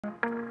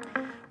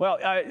Well,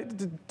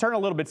 to turn a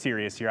little bit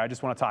serious here, I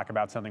just want to talk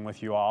about something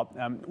with you all.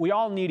 We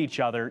all need each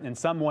other in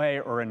some way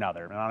or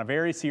another. And on a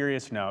very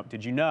serious note,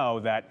 did you know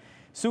that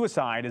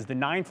suicide is the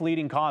 9th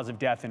leading cause of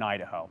death in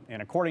Idaho?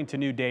 And according to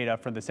new data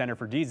from the Center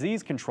for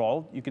Disease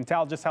Control, you can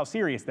tell just how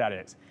serious that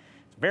is.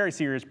 It's a very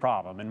serious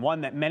problem, and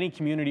one that many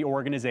community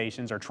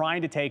organizations are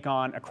trying to take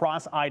on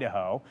across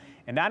Idaho,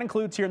 and that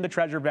includes here in the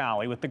Treasure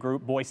Valley with the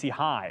group Boise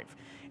Hive.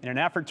 In an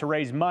effort to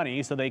raise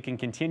money so they can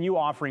continue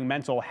offering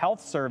mental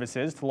health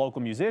services to local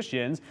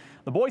musicians,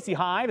 the Boise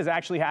Hive is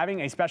actually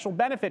having a special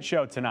benefit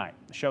show tonight.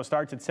 The show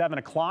starts at 7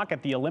 o'clock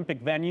at the Olympic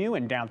venue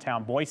in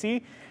downtown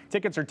Boise.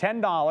 Tickets are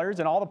 $10,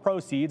 and all the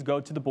proceeds go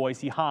to the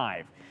Boise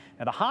Hive.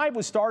 Now, the Hive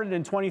was started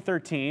in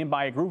 2013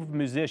 by a group of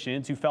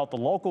musicians who felt the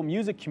local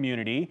music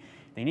community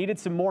they needed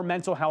some more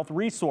mental health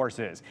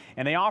resources,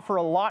 and they offer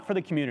a lot for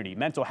the community: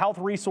 mental health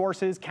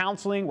resources,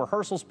 counseling,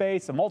 rehearsal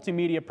space, a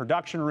multimedia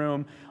production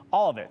room,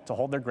 all of it to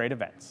hold their great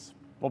events.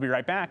 We'll be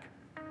right back.